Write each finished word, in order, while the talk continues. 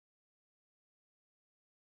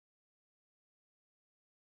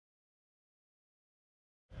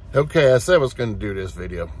Okay, I said I was going to do this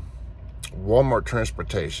video. Walmart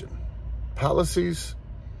transportation policies,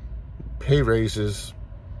 pay raises,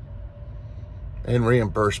 and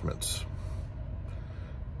reimbursements.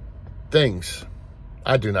 Things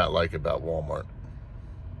I do not like about Walmart.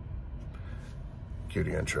 Cue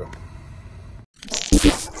the intro.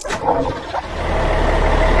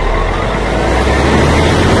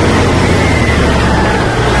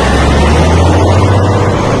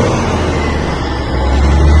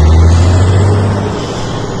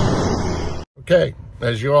 Okay,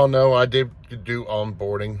 as you all know, I did do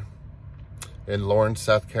onboarding in Lawrence,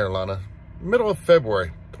 South Carolina, middle of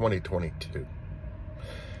February 2022.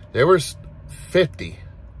 There was 50,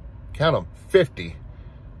 count them, 50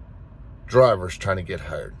 drivers trying to get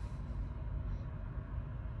hired.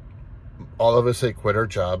 All of us had quit our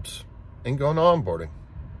jobs and gone to onboarding.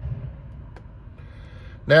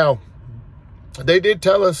 Now, they did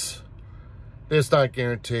tell us it's not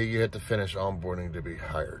guaranteed you have to finish onboarding to be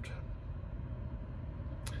hired.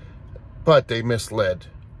 But they misled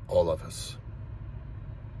all of us.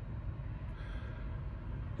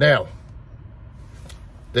 Now,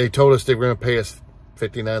 they told us they were going to pay us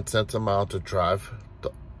 59 cents a mile to drive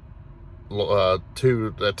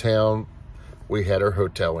to the town we had our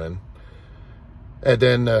hotel in. And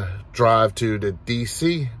then drive to the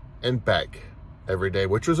DC and back every day,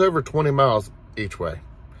 which was over 20 miles each way.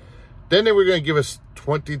 Then they were going to give us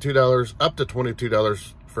 $22, up to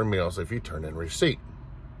 $22 for meals if you turn in receipt.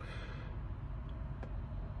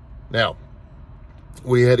 Now,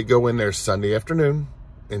 we had to go in there Sunday afternoon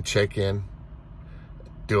and check in,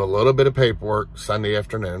 do a little bit of paperwork Sunday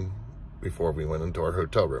afternoon before we went into our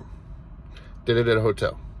hotel room. Did it at a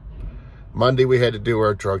hotel. Monday, we had to do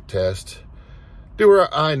our drug test, do our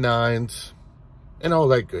I-9s, and all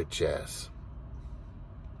that good jazz.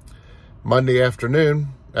 Monday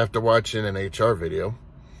afternoon, after watching an HR video,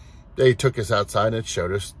 they took us outside and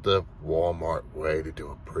showed us the Walmart way to do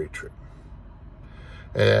a pre-trip,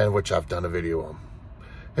 and which I've done a video on.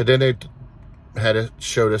 And then they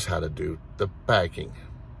showed us how to do the backing.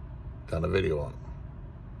 Done a video on it.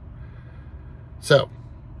 So,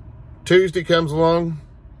 Tuesday comes along,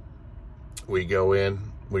 we go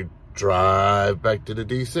in, we drive back to the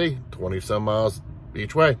DC, 20 some miles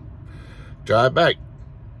each way, drive back.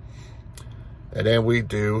 And then we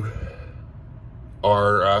do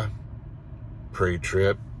our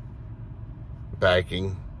pre-trip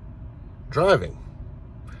backing, driving.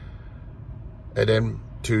 And then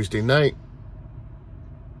Tuesday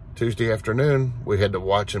afternoon, we had to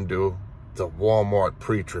watch him do the Walmart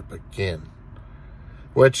pre-trip again.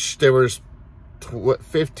 Which there was,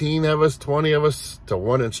 15 of us, 20 of us to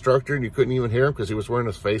one instructor, and you couldn't even hear him because he was wearing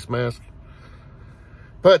his face mask.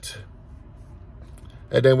 And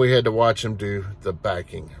then we had to watch him do the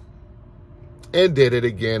backing. And did it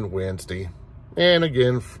again Wednesday. And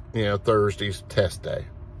again, Thursday's test day.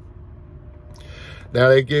 Now,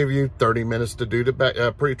 they gave you 30 minutes to do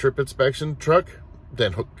the pre-trip inspection truck,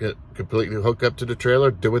 then completely hook up to the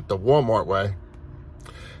trailer, do it the Walmart way,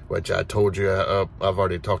 which I told you I've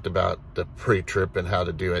already talked about the pre-trip and how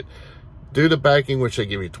to do it. Do the backing, which they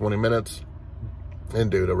give you 20 minutes, and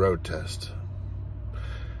do the road test.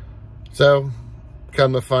 So,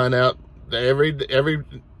 come to find out, every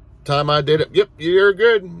time I did it, yep, you're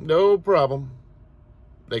good, no problem.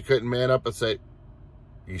 They couldn't man up and say,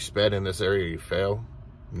 you sped in this area, you fail.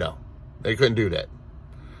 No, they couldn't do that.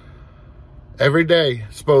 Every day,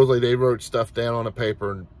 supposedly, they wrote stuff down on a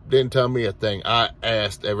paper and didn't tell me a thing. I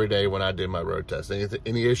asked every day when I did my road test.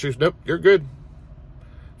 Any issues? Nope, you're good.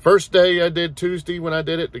 First day I did Tuesday when I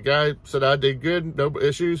did it, the guy said I did good, no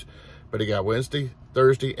issues. But he got Wednesday,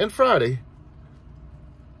 Thursday, and Friday.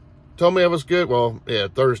 Told me I was good. Well, yeah,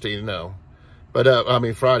 Thursday, no. But,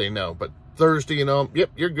 Friday, no. But Thursday,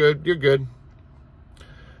 yep, you're good, you're good.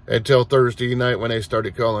 Until Thursday night when they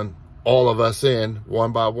started calling all of us in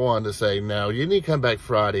one by one to say, now you need to come back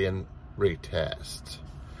Friday and retest.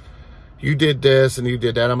 You did this and you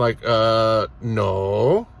did that. I'm like,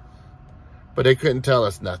 no. But they couldn't tell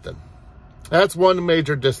us nothing. That's one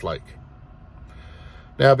major dislike.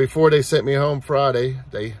 Now, before they sent me home Friday,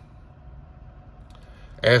 they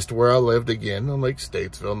asked where I lived again. I'm like,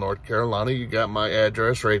 Statesville, North Carolina. You got my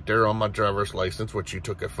address right there on my driver's license, which you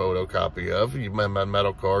took a photocopy of. You my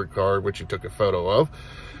metal card, which you took a photo of.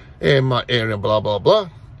 And blah, blah, blah.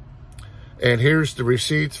 And here's the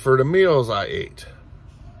receipts for the meals I ate.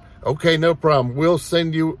 Okay, no problem. We'll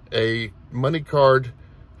send you a money card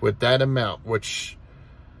with that amount, which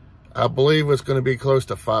I believe was going to be close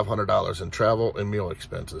to $500 in travel and meal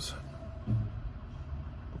expenses.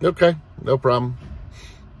 Okay, no problem.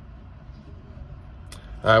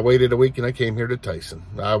 I waited a week and I came here to Tyson.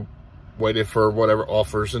 I waited for whatever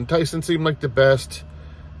offers, and Tyson seemed like the best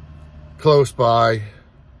close by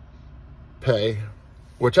pay,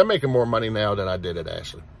 which I'm making more money now than I did at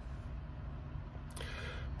Ashley.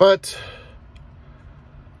 But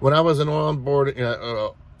when I was in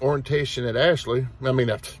onboarding orientation at Ashley, when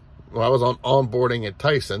I was on onboarding at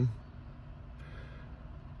Tyson,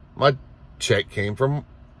 my check came from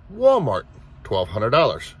Walmart,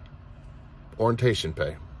 $1,200. Orientation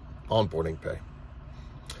pay, onboarding pay.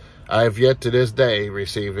 I have yet to this day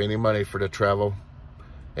receive any money for the travel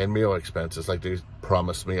and meal expenses like they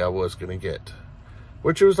promised me I was going to get,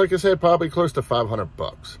 which was, like I said, probably close to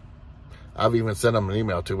 $500. I've even sent them an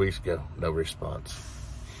email 2 weeks ago, no response.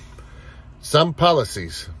 Some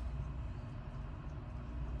policies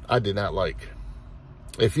I did not like.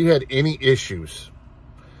 If you had any issues,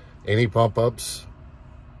 any bump ups,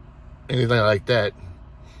 anything like that,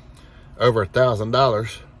 over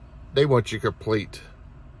 $1,000, they want you complete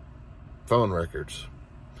phone records.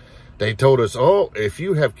 They told us, oh, if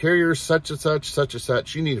you have carriers such and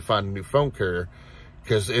such, you need to find a new phone carrier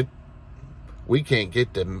because we can't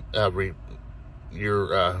get them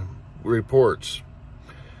your reports.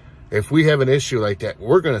 If we have an issue like that,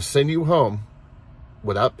 we're going to send you home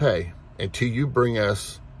without pay until you bring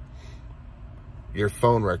us your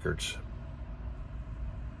phone records.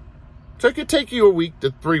 So it could take you a week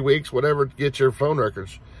to 3 weeks, whatever, to get your phone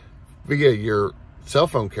records via your cell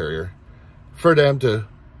phone carrier for them to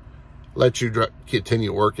let you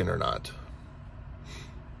continue working or not.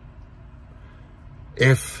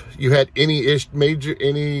 If you had any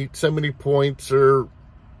so many points or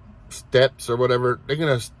steps or whatever, they're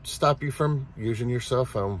going to stop you from using your cell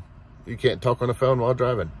phone. You can't talk on the phone while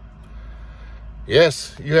driving.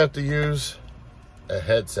 Yes, you have to use a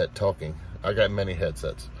headset talking. I got many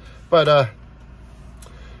headsets. But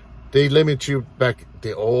they limit you back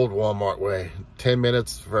the old Walmart way. 10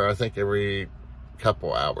 minutes for, I think, every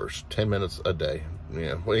couple hours. 10 minutes a day.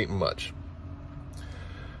 Yeah, well, ain't much.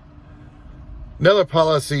 Another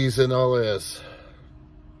policies and all this.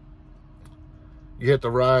 You have to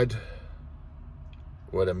ride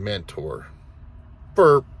with a mentor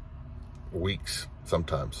for weeks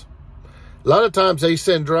sometimes. A lot of times they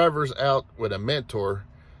send drivers out with a mentor,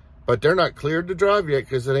 but they're not cleared to drive yet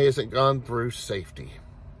because it hasn't gone through safety.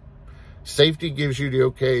 Safety gives you the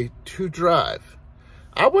okay to drive.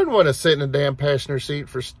 I wouldn't want to sit in a damn passenger seat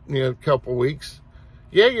for a couple weeks.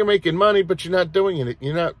 Yeah, you're making money, but you're not doing it.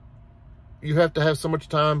 You have to have so much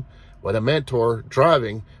time with a mentor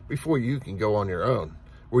driving before you can go on your own,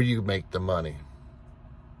 where you make the money.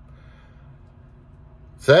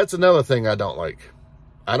 So that's another thing I don't like.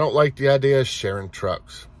 I don't like the idea of sharing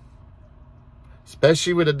trucks.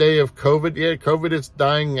 Especially with the day of COVID. Yeah, COVID is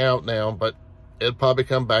dying out now, but it'll probably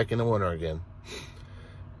come back in the winter again.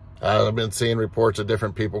 I've been seeing reports of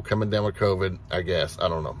different people coming down with COVID, I guess. I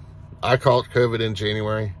don't know. I caught COVID in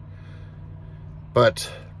January.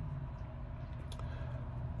 But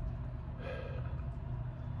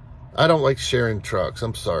I don't like sharing trucks.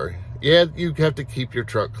 I'm sorry. Yeah, you have to keep your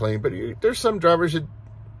truck clean, but there's some drivers that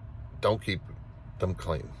don't keep them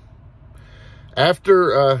clean.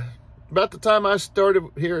 After about the time I started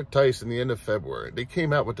here at Tyson, the end of February, they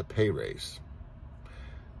came out with the pay raise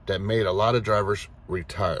that made a lot of drivers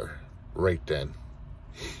retire right then.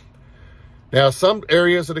 Now, some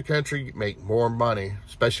areas of the country make more money,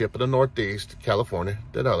 especially up in the Northeast, California,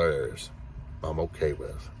 than other areas. I'm okay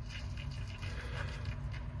with.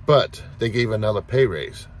 But they gave another pay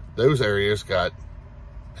raise. Those areas got,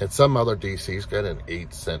 and some other DCs got an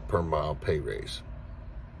 8-cent per mile pay raise.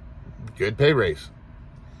 Good pay raise.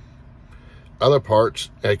 Other parts,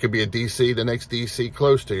 it could be a DC, the next DC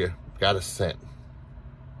close to you, got a cent.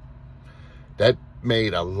 That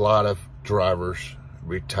made a lot of drivers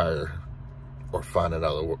retire or find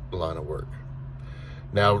another line of work.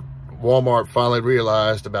 Now, Walmart finally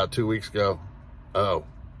realized about 2 weeks ago, oh,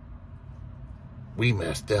 we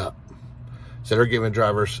messed up. So they're giving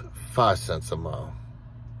drivers 5 cents a mile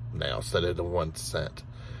now instead of the 1 cent.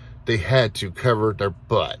 They had to cover their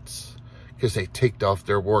butts because they ticked off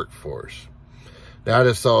their workforce. Now, I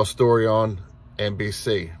just saw a story on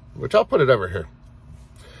NBC, which I'll put it over here,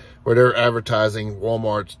 where they're advertising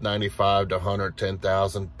Walmart's 95 to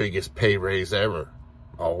 110,000 biggest pay raise ever.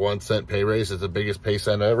 A 1 cent pay raise is the biggest pay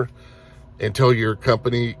cent ever until your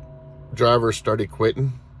company drivers started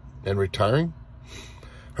quitting and retiring.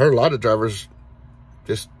 Heard a lot of drivers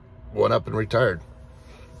just went up and retired.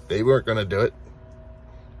 They weren't going to do it.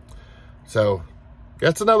 So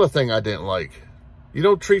that's another thing I didn't like. You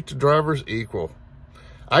don't treat the drivers equal.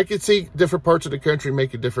 I could see different parts of the country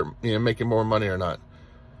making different, making more money or not.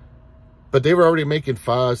 But they were already making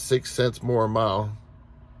 5-6 cents more a mile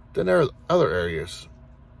than their other areas.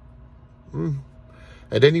 And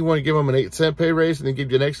then you want to give them an 8-cent pay raise and then give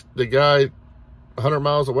the guy 100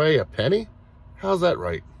 miles away a penny? How's that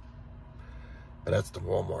right? And that's the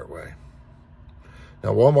Walmart way.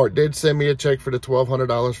 Now, Walmart did send me a check for the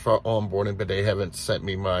 $1,200 for onboarding, but they haven't sent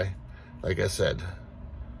me my, like I said,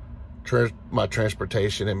 my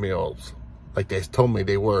transportation and meals. Like they told me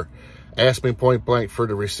they were. Asked me point blank for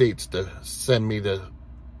the receipts to send me the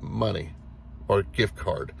money or gift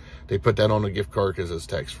card. They put that on the gift card because it's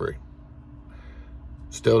tax-free.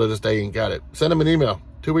 Still to this day, ain't got it. Sent them an email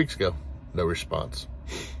 2 weeks ago. No response.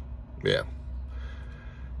 Yeah.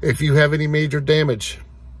 If you have any major damage,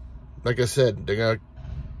 like I said, they're going to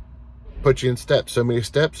put you in steps. So many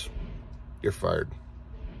steps, you're fired.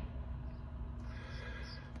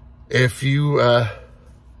 If you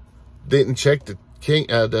didn't check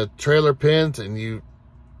the trailer pins and you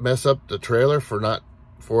mess up the trailer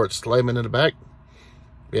for it slamming in the back,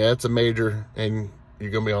 yeah, it's a major, and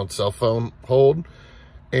you're going to be on cell phone hold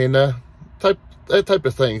and that type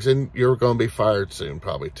of things, and you're going to be fired soon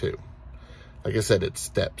probably too. Like I said, it's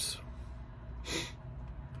steps.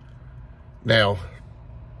 Now,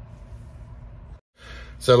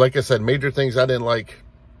 so like I said, major things I didn't like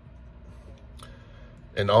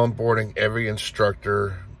in onboarding. Every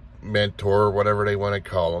instructor, mentor, whatever they want to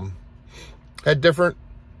call them, had different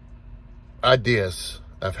ideas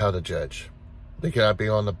of how to judge. They cannot be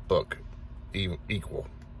on the book equal.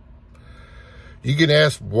 You can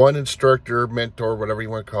ask one instructor, mentor, whatever you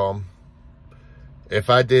want to call them, if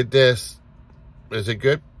I did this, is it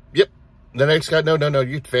good? Yep. The next guy, no,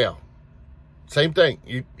 you'd fail. Same thing.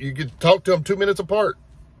 You could talk to them 2 minutes apart.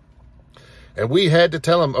 And we had to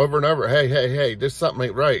tell them over and over, hey, this something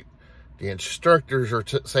ain't right. The instructors are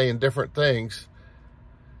saying different things.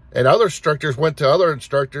 And other instructors went to other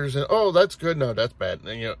instructors and, oh, that's good. No, that's bad.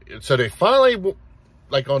 And, so they finally,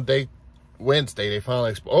 like on Wednesday, they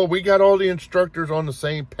finally, oh, we got all the instructors on the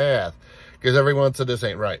same path. Because everyone said this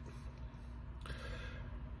ain't right.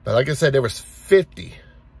 But like I said, there was 50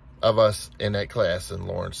 of us in that class in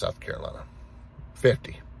Lawrence, South Carolina.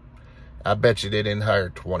 50. I bet you they didn't hire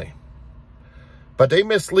 20. But they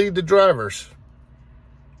mislead the drivers.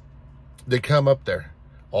 They come up there.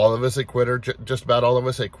 All of us had quit just about all of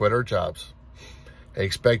us had quit our jobs.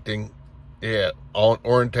 Expecting, on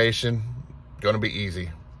orientation, going to be easy.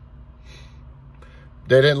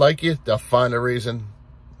 They didn't like you, they'll find a reason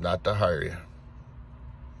not to hire you.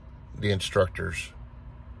 The instructors.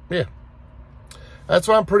 Yeah. That's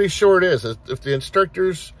what I'm pretty sure it is. If the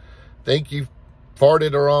instructors think you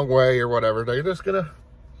farted the wrong way or whatever, they're just going to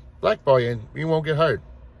blackball you and you won't get hired.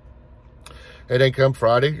 And then come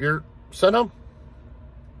Friday, you're sent home.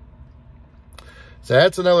 So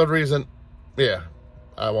that's another reason,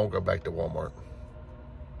 I won't go back to Walmart.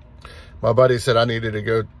 My buddy said I needed to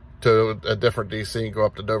go to a different DC and go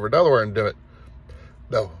up to Dover, Delaware and do it.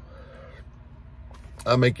 No.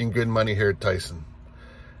 I'm making good money here at Tyson.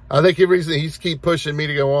 I think the reason he's keep pushing me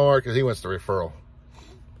to go Walmart because he wants the referral.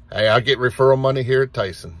 Hey, I get referral money here at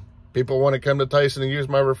Tyson. People want to come to Tyson and use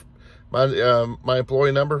my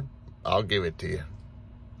employee number, I'll give it to you.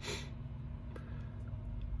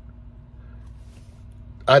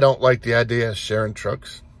 I don't like the idea of sharing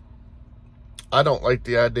trucks. I don't like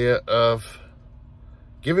the idea of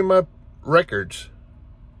giving my records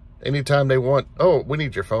anytime they want. Oh, we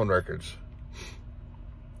need your phone records.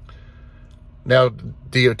 Now,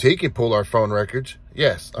 DOT can pull our phone records.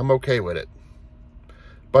 Yes, I'm okay with it.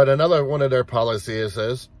 But another one of their policies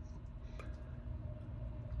is,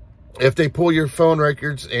 if they pull your phone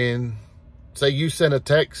records and say you sent a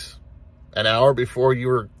text an hour before you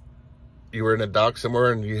were in a dock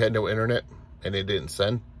somewhere and you had no internet and it didn't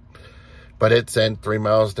send, but it sent 3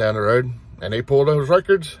 miles down the road and they pull those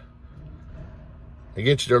records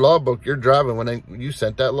against your logbook, you're driving when you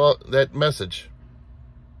sent that message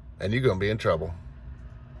and you're going to be in trouble.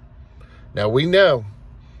 Now we know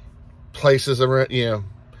places around,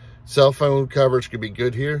 cell phone coverage could be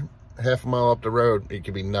good here. Half a mile up the road, it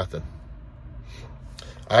could be nothing.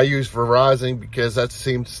 I use Verizon because that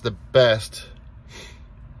seems the best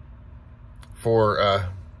for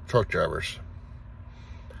truck drivers.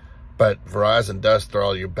 But Verizon does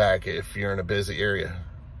throw you back if you're in a busy area.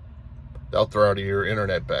 They'll throw your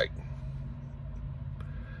internet back.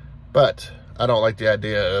 But I don't like the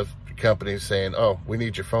idea of companies saying, oh, we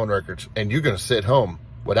need your phone records, and you're going to sit home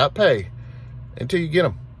without pay until you get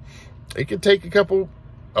them. It could take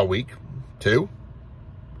a week, 2,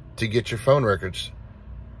 to get your phone records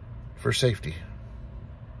for safety.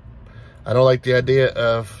 I don't like the idea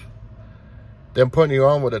of them putting you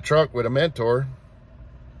on with a truck with a mentor,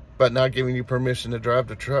 but not giving you permission to drive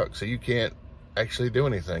the truck, so you can't actually do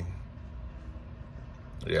anything.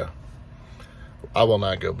 Yeah. I will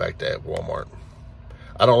not go back to that Walmart.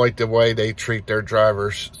 I don't like the way they treat their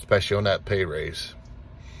drivers, especially on that pay raise.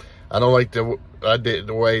 I don't like the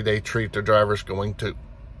way they treat their drivers going to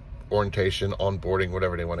orientation, onboarding,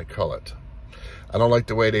 whatever they want to call it. I don't like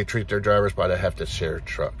the way they treat their drivers by they have to share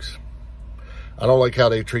trucks. I don't like how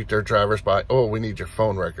they treat their drivers by, oh, we need your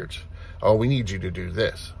phone records. Oh, we need you to do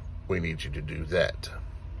this. We need you to do that.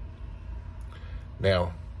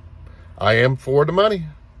 Now, I am for the money,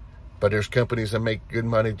 but there's companies that make good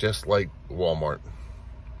money just like Walmart.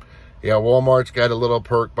 Yeah, Walmart's got a little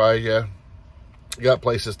perk by you got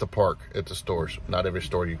places to park at the stores. Not every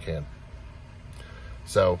store you can.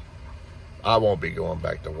 So, I won't be going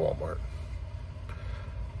back to Walmart.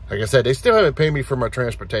 Like I said, they still haven't paid me for my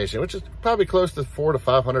transportation, which is probably close to $400 to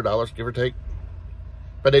 $500, give or take.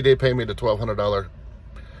 But they did pay me the $1,200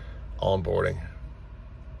 onboarding.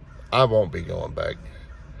 I won't be going back.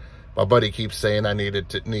 My buddy keeps saying I need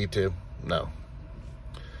to. No.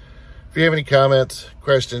 If you have any comments,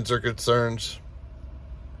 questions, or concerns,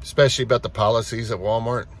 especially about the policies at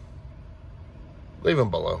Walmart, leave them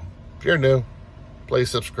below. If you're new, please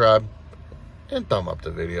subscribe and thumb up the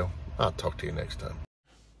video. I'll talk to you next time.